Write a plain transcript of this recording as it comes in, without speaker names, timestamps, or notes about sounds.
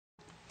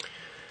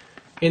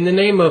In the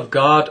name of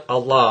God,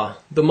 Allah,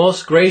 the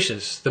most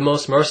gracious, the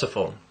most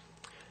merciful.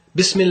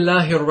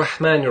 Bismillahir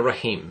Rahmanir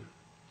Rahim.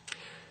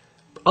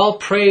 All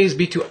praise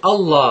be to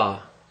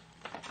Allah,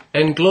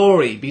 and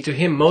glory be to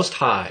Him Most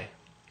High.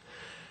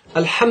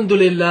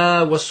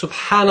 Alhamdulillah wa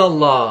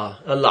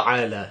subhanallah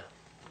al-ala.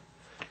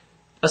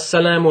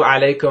 Assalamu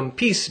alaikum,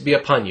 peace be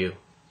upon you.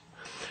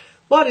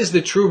 What is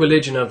the true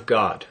religion of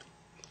God?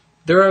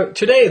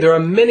 Today there are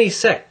many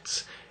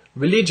sects,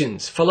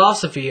 religions,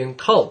 philosophy, and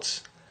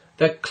cults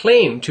that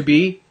claim to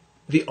be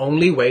the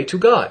only way to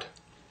God.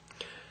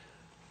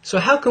 So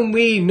how can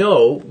we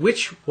know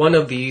which one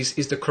of these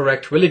is the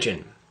correct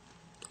religion?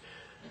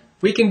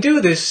 We can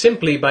do this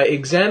simply by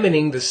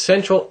examining the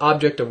central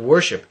object of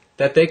worship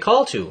that they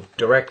call to,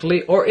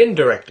 directly or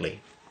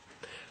indirectly.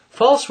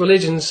 False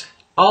religions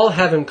all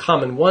have in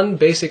common one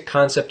basic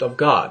concept of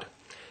God.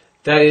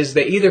 That is,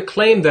 they either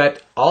claim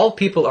that all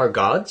people are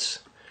gods,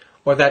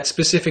 or that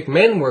specific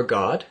men were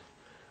God,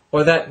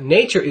 or that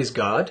nature is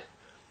God,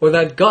 or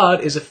that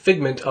God is a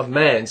figment of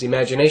man's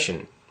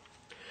imagination.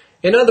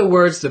 In other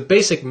words, the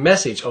basic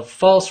message of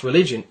false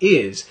religion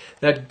is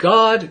that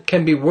God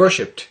can be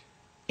worshipped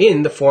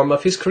in the form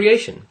of His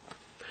creation.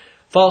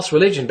 False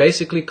religion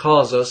basically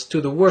calls us to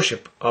the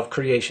worship of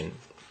creation.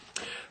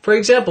 For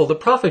example, the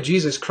prophet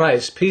Jesus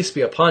Christ, peace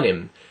be upon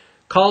him,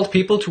 called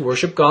people to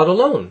worship God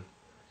alone.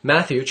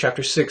 Matthew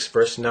chapter 6,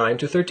 verse 9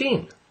 to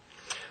 13.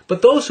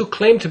 But those who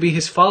claim to be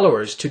His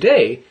followers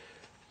today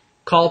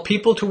call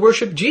people to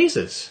worship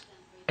Jesus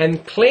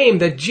and claim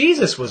that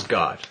Jesus was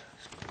God.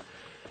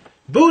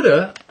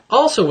 Buddha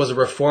also was a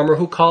reformer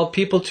who called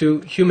people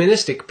to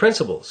humanistic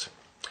principles.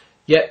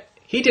 Yet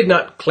he did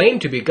not claim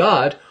to be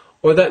God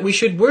or that we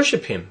should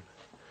worship Him.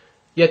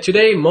 Yet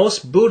today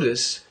most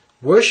Buddhists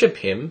worship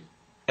Him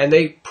and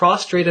they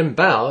prostrate and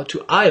bow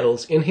to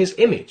idols in His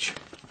image.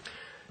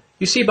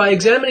 You see, by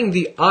examining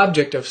the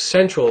object of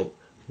central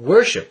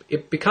worship,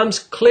 it becomes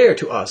clear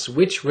to us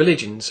which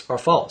religions are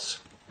false.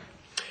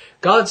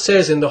 God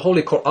says in the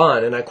Holy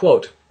Quran, and I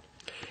quote,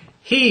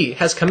 "He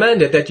has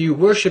commanded that you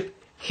worship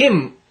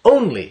Him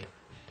only.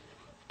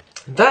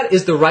 That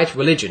is the right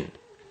religion,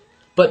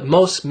 but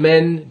most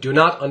men do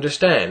not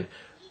understand."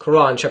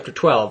 Quran chapter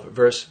 12,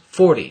 verse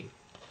 40.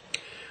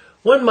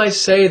 One might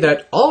say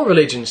that all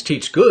religions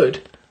teach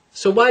good,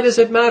 so why does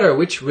it matter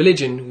which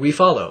religion we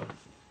follow?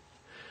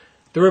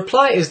 The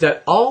reply is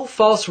that all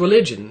false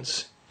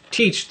religions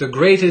teach the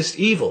greatest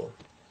evil,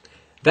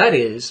 that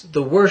is,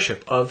 the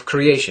worship of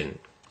creation.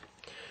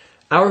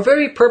 Our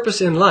very purpose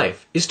in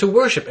life is to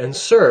worship and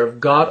serve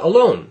God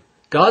alone.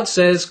 God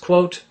says,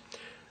 quote,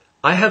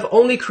 "I have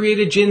only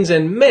created jinns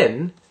and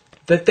men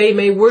that they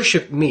may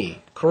worship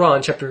me."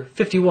 Quran chapter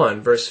 51,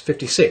 verse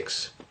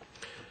 56.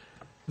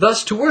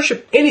 Thus, to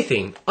worship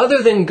anything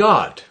other than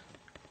God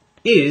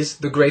is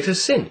the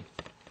greatest sin.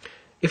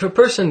 If a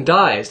person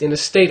dies in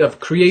a state of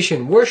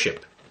creation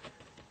worship,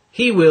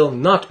 he will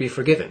not be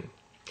forgiven.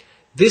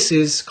 This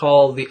is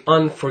called the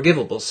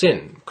unforgivable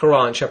sin.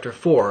 Quran chapter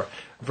 4,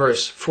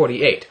 verse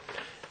 48.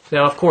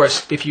 Now, of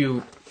course, if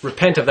you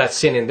repent of that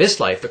sin in this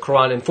life, the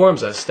Quran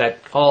informs us that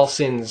all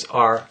sins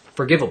are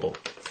forgivable.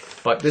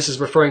 But this is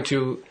referring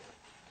to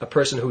a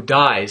person who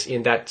dies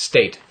in that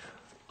state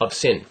of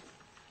sin.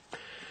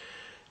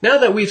 Now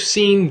that we've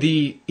seen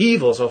the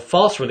evils of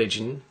false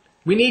religion,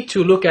 we need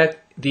to look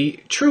at the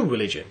true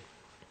religion.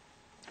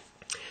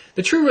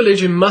 The true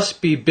religion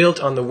must be built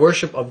on the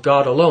worship of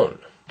God alone.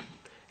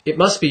 It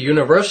must be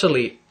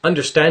universally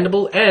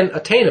understandable and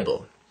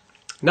attainable,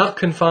 not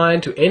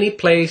confined to any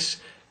place,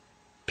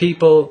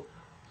 people,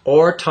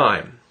 or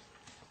time.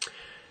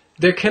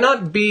 There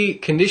cannot be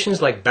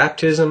conditions like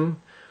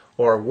baptism,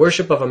 or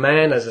worship of a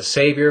man as a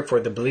savior for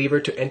the believer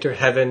to enter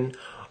heaven,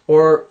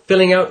 or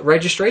filling out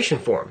registration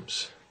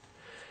forms.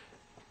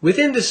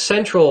 Within the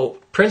central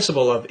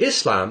principle of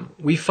Islam,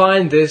 we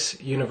find this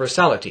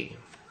universality.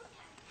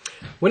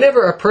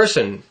 Whenever a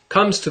person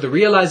comes to the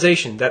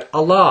realization that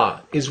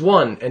Allah is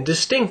one and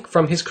distinct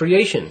from His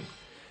creation,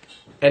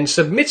 and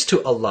submits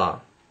to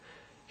Allah,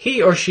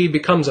 he or she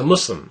becomes a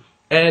Muslim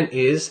and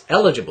is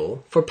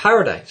eligible for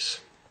paradise.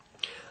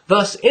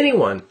 Thus,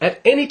 anyone at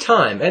any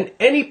time and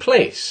any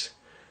place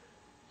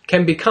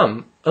can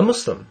become a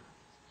Muslim.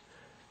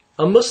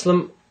 A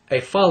Muslim,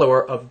 a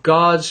follower of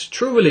God's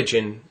true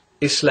religion,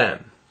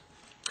 Islam,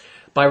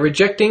 by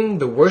rejecting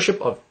the worship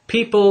of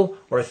people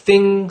or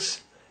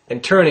things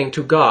and turning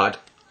to God,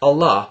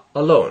 Allah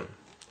alone.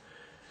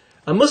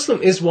 A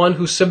Muslim is one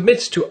who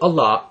submits to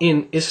Allah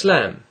in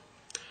Islam.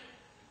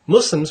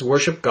 Muslims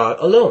worship God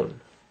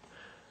alone.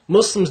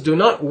 Muslims do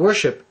not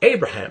worship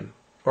Abraham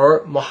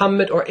or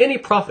Muhammad or any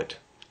prophet.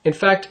 In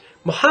fact,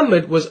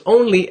 Muhammad was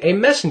only a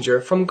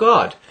messenger from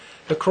God.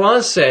 The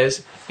Quran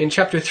says in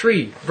chapter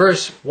 3,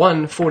 verse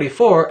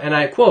 144, and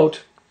I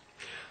quote,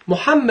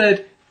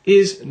 "Muhammad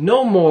is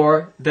no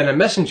more than a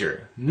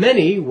messenger.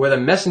 Many were the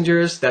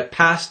messengers that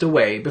passed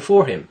away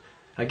before him."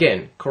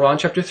 Again, Quran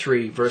chapter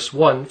 3, verse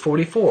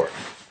 144.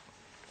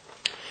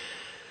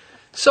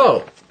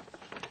 So,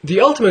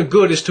 the ultimate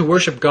good is to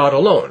worship God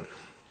alone,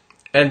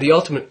 and the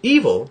ultimate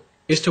evil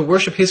is to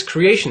worship His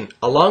creation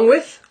along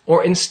with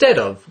or instead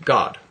of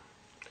God.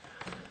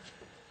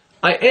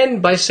 I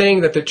end by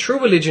saying that the true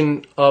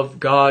religion of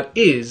God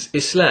is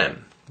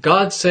Islam.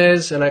 God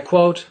says, and I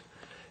quote,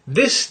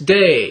 "This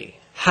day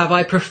have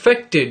I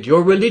perfected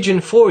your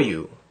religion for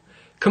you,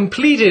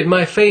 completed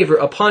my favor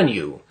upon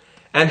you,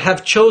 and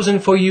have chosen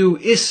for you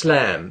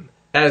Islam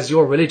as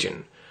your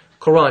religion."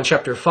 Quran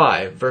chapter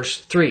 5, verse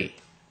 3.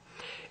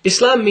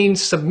 Islam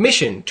means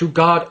submission to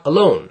God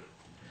alone.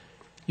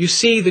 You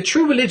see, the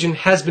true religion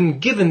has been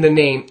given the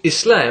name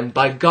Islam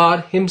by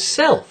God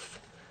Himself.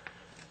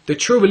 The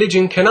true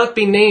religion cannot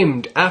be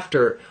named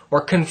after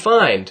or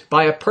confined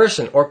by a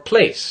person or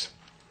place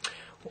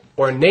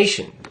or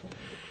nation.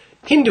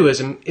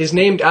 Hinduism is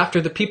named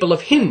after the people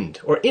of Hind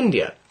or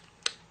India.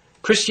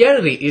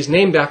 Christianity is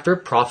named after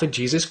Prophet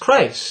Jesus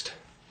Christ.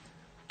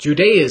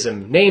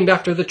 Judaism named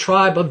after the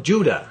tribe of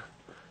Judah.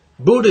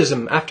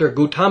 Buddhism after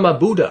Gautama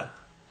Buddha.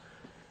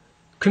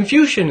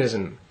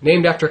 Confucianism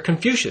named after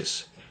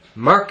Confucius.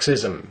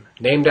 Marxism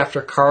named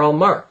after Karl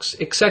Marx,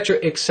 etc.,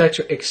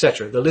 etc.,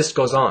 etc. The list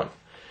goes on.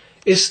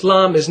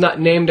 Islam is not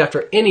named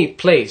after any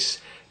place,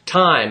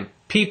 time,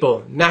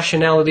 people,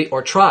 nationality,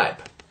 or tribe.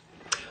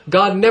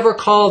 God never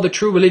called the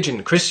true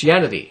religion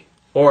Christianity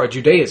or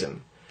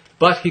Judaism,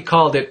 but He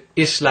called it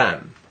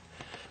Islam.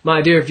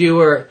 My dear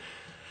viewer,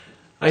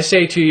 I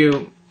say to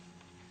you,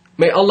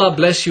 may Allah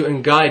bless you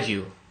and guide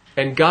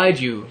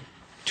you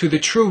to the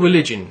true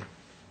religion,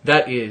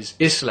 that is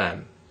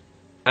Islam.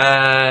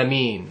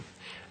 Ameen.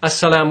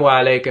 Assalamu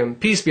alaikum.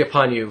 Peace be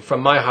upon you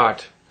from my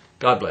heart.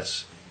 God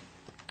bless.